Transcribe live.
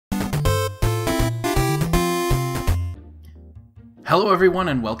Hello everyone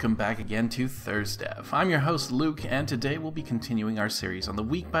and welcome back again to ThursDev. I'm your host Luke, and today we'll be continuing our series on the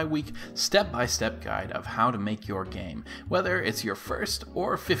week-by-week, step-by-step guide of how to make your game, whether it's your first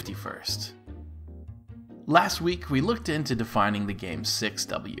or 51st. Last week we looked into defining the game's 6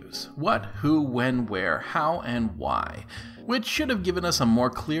 W's: what, who, when, where, how, and why, which should have given us a more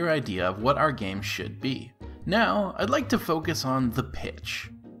clear idea of what our game should be. Now, I'd like to focus on the pitch.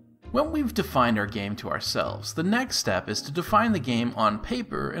 When we've defined our game to ourselves, the next step is to define the game on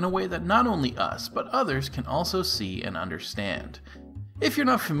paper in a way that not only us, but others can also see and understand. If you're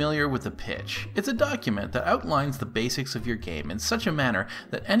not familiar with the pitch, it's a document that outlines the basics of your game in such a manner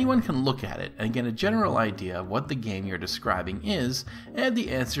that anyone can look at it and get a general idea of what the game you're describing is and the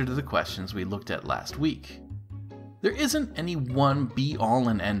answer to the questions we looked at last week. There isn't any one be-all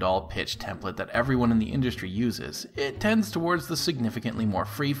and end-all pitch template that everyone in the industry uses. It tends towards the significantly more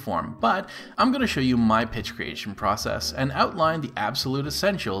free-form, but I'm going to show you my pitch creation process and outline the absolute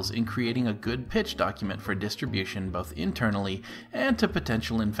essentials in creating a good pitch document for distribution both internally and to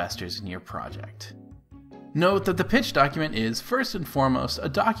potential investors in your project. Note that the pitch document is, first and foremost, a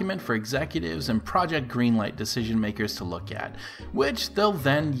document for executives and project greenlight decision makers to look at, which they'll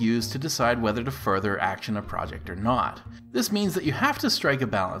then use to decide whether to further action a project or not. This means that you have to strike a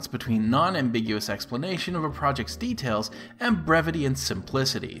balance between non-ambiguous explanation of a project's details and brevity and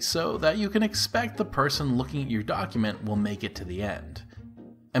simplicity, so that you can expect the person looking at your document will make it to the end.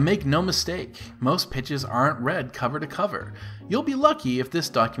 And make no mistake, most pitches aren't read cover to cover. You'll be lucky if this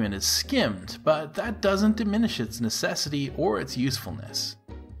document is skimmed, but that doesn't diminish its necessity or its usefulness.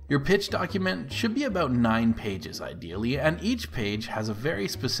 Your pitch document should be about 9 pages ideally, and each page has a very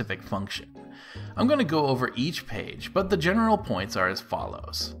specific function. I'm going to go over each page, but the general points are as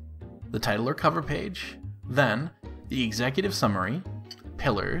follows: the title or cover page, then the executive summary,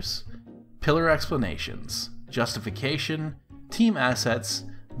 pillars, pillar explanations, justification, team assets,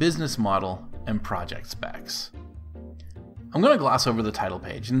 business model, and project specs. I'm going to gloss over the title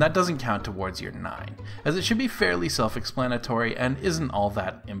page, and that doesn't count towards your 9, as it should be fairly self-explanatory and isn't all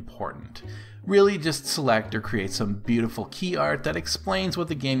that important. Really just select or create some beautiful key art that explains what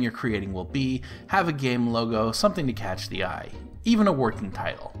the game you're creating will be, have a game logo, something to catch the eye, even a working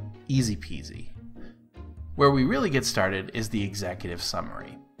title. Easy peasy. Where we really get started is the executive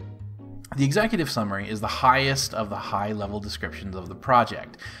summary. The executive summary is the highest of the high-level descriptions of the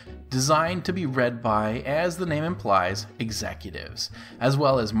project, designed to be read by, as the name implies, executives, as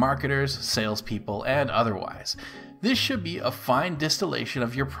well as marketers, salespeople, and otherwise. This should be a fine distillation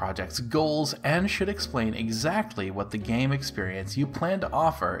of your project's goals and should explain exactly what the game experience you plan to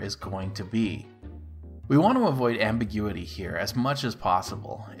offer is going to be. We want to avoid ambiguity here as much as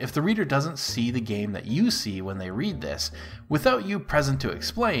possible. If the reader doesn't see the game that you see when they read this, without you present to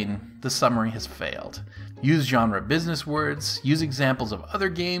explain, the summary has failed. Use genre business words, use examples of other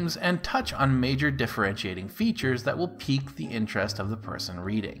games, and touch on major differentiating features that will pique the interest of the person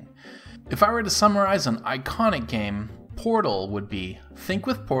reading. If I were to summarize an iconic game, Portal would be: think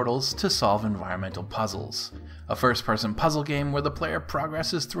with portals to solve environmental puzzles. A first-person puzzle game where the player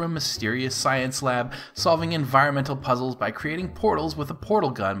progresses through a mysterious science lab, solving environmental puzzles by creating portals with a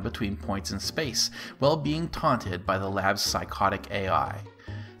portal gun between points in space, while being taunted by the lab's psychotic AI.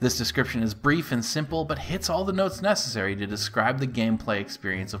 This description is brief and simple, but hits all the notes necessary to describe the gameplay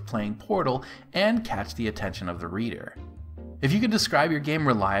experience of playing Portal and catch the attention of the reader. If you can describe your game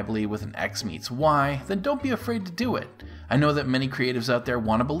reliably with an X meets Y, then don't be afraid to do it. I know that many creatives out there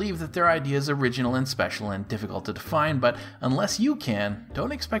want to believe that their idea is original and special and difficult to define, but unless you can,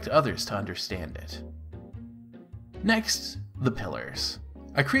 don't expect others to understand it. Next, the pillars.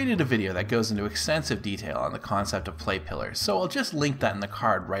 I created a video that goes into extensive detail on the concept of play pillars, so I'll just link that in the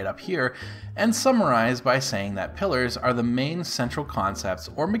card right up here and summarize by saying that pillars are the main central concepts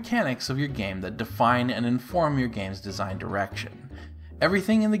or mechanics of your game that define and inform your game's design direction.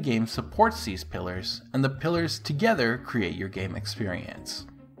 Everything in the game supports these pillars, and the pillars together create your game experience.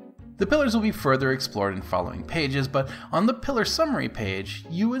 The pillars will be further explored in following pages, but on the pillar summary page,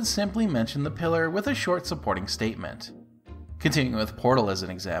 you would simply mention the pillar with a short supporting statement. Continuing with Portal as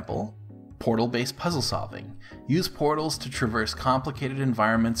an example, portal-based puzzle solving. Use portals to traverse complicated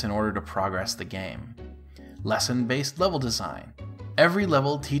environments in order to progress the game. Lesson-based level design. Every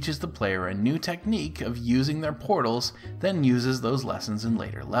level teaches the player a new technique of using their portals, then uses those lessons in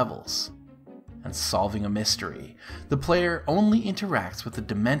later levels. And solving a mystery. The player only interacts with the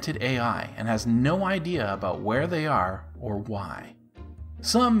demented AI and has no idea about where they are or why.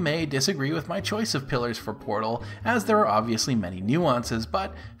 Some may disagree with my choice of pillars for Portal, as there are obviously many nuances,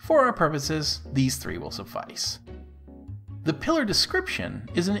 but for our purposes, these 3 will suffice. The pillar description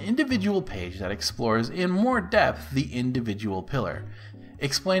is an individual page that explores in more depth the individual pillar,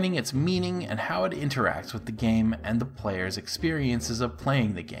 explaining its meaning and how it interacts with the game and the player's experiences of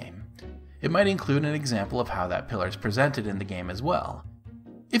playing the game. It might include an example of how that pillar is presented in the game as well.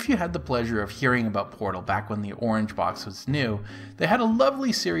 If you had the pleasure of hearing about Portal back when the orange box was new, they had a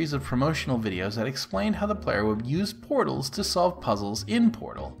lovely series of promotional videos that explained how the player would use portals to solve puzzles in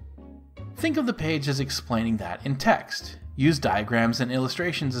Portal. Think of the page as explaining that in text. Use diagrams and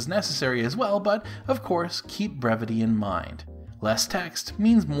illustrations as necessary as well, but of course keep brevity in mind. Less text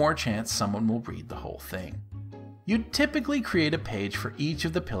means more chance someone will read the whole thing. You'd typically create a page for each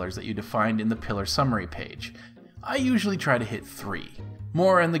of the pillars that you defined in the pillar summary page. I usually try to hit 3.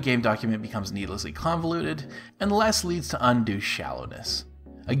 More and the game document becomes needlessly convoluted, and less leads to undue shallowness.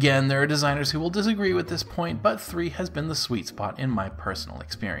 Again, there are designers who will disagree with this point, but 3 has been the sweet spot in my personal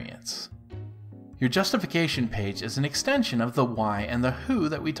experience. Your justification page is an extension of the why and the who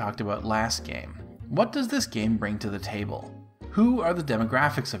that we talked about last game. What does this game bring to the table? Who are the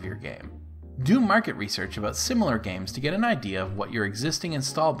demographics of your game? Do market research about similar games to get an idea of what your existing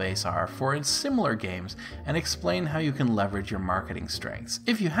install base are for similar games and explain how you can leverage your marketing strengths,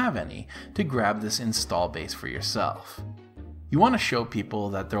 if you have any, to grab this install base for yourself. You want to show people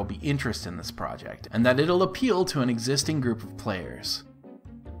that there will be interest in this project and that it'll appeal to an existing group of players.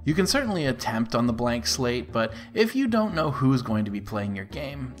 You can certainly attempt on the blank slate, but if you don't know who's going to be playing your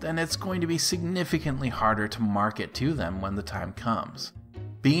game, then it's going to be significantly harder to market to them when the time comes.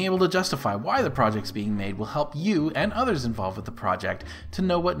 Being able to justify why the project's being made will help you and others involved with the project to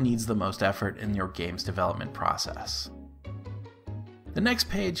know what needs the most effort in your game's development process. The next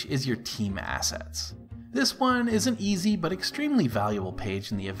page is your team assets. This one is an easy but extremely valuable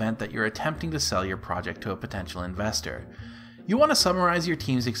page in the event that you're attempting to sell your project to a potential investor. You want to summarize your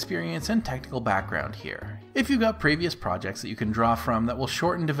team's experience and technical background here. If you've got previous projects that you can draw from that will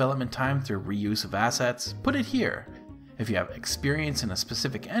shorten development time through reuse of assets, put it here. If you have experience in a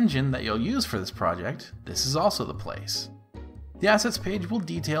specific engine that you'll use for this project, this is also the place. The assets page will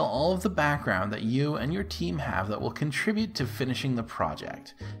detail all of the background that you and your team have that will contribute to finishing the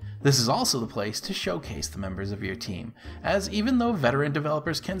project. This is also the place to showcase the members of your team, as even though veteran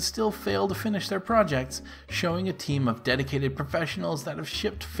developers can still fail to finish their projects, showing a team of dedicated professionals that have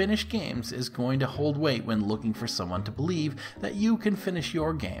shipped finished games is going to hold weight when looking for someone to believe that you can finish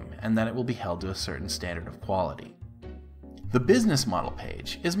your game and that it will be held to a certain standard of quality. The business model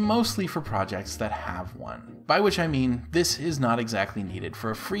page is mostly for projects that have one, by which I mean this is not exactly needed for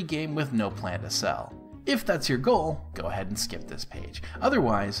a free game with no plan to sell. If that's your goal, go ahead and skip this page.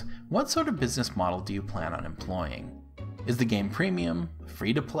 Otherwise, what sort of business model do you plan on employing? Is the game premium?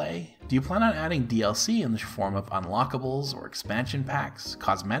 Free to play? Do you plan on adding DLC in the form of unlockables or expansion packs?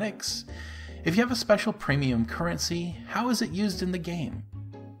 Cosmetics? If you have a special premium currency, how is it used in the game?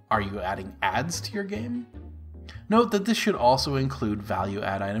 Are you adding ads to your game? Note that this should also include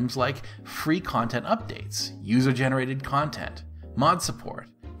value-add items like free content updates, user-generated content, mod support,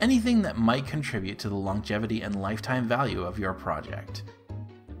 anything that might contribute to the longevity and lifetime value of your project.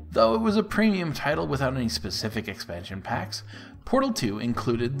 Though it was a premium title without any specific expansion packs, Portal 2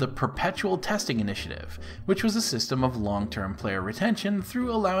 included the Perpetual Testing Initiative, which was a system of long-term player retention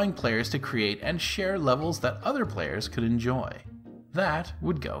through allowing players to create and share levels that other players could enjoy. That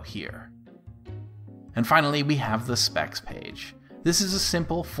would go here. And finally, we have the specs page. This is a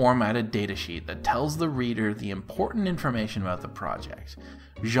simple formatted datasheet that tells the reader the important information about the project.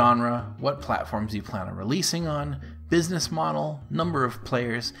 Genre, what platforms you plan on releasing on, business model, number of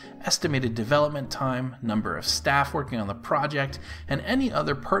players, estimated development time, number of staff working on the project, and any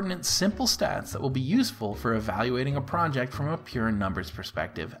other pertinent simple stats that will be useful for evaluating a project from a pure numbers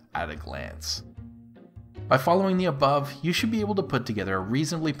perspective at a glance. By following the above, you should be able to put together a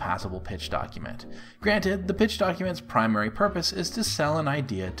reasonably passable pitch document. Granted, the pitch document's primary purpose is to sell an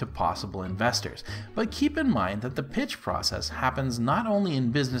idea to possible investors, but keep in mind that the pitch process happens not only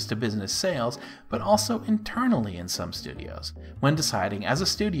in business-to-business sales, but also internally in some studios, when deciding as a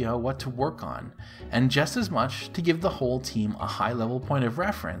studio what to work on, and just as much to give the whole team a high-level point of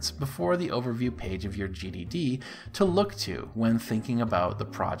reference before the overview page of your GDD to look to when thinking about the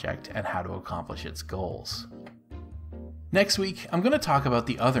project and how to accomplish its goals. Next week, I'm going to talk about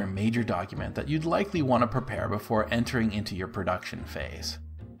the other major document that you'd likely want to prepare before entering into your production phase.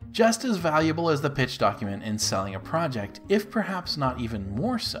 Just as valuable as the pitch document in selling a project, if perhaps not even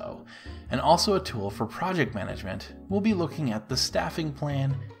more so, and also a tool for project management, we'll be looking at the staffing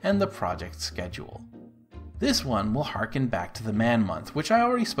plan and the project schedule. This one will harken back to the Man Month, which I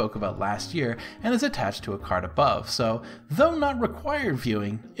already spoke about last year and is attached to a card above, so though not required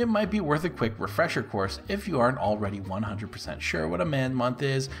viewing, it might be worth a quick refresher course if you aren't already 100% sure what a Man Month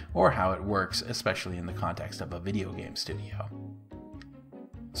is or how it works, especially in the context of a video game studio.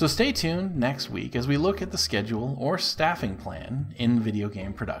 So stay tuned next week as we look at the schedule or staffing plan in video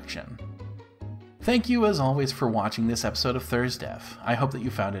game production. Thank you as always for watching this episode of ThursDev. I hope that you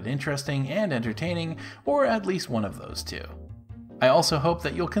found it interesting and entertaining, or at least one of those two. I also hope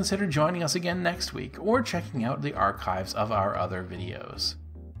that you'll consider joining us again next week, or checking out the archives of our other videos.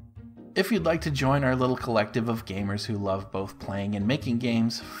 If you'd like to join our little collective of gamers who love both playing and making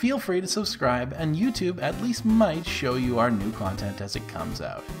games, feel free to subscribe, and YouTube at least might show you our new content as it comes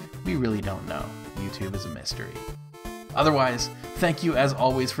out. We really don't know. YouTube is a mystery. Otherwise, thank you as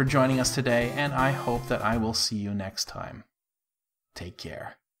always for joining us today, and I hope that I will see you next time. Take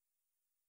care.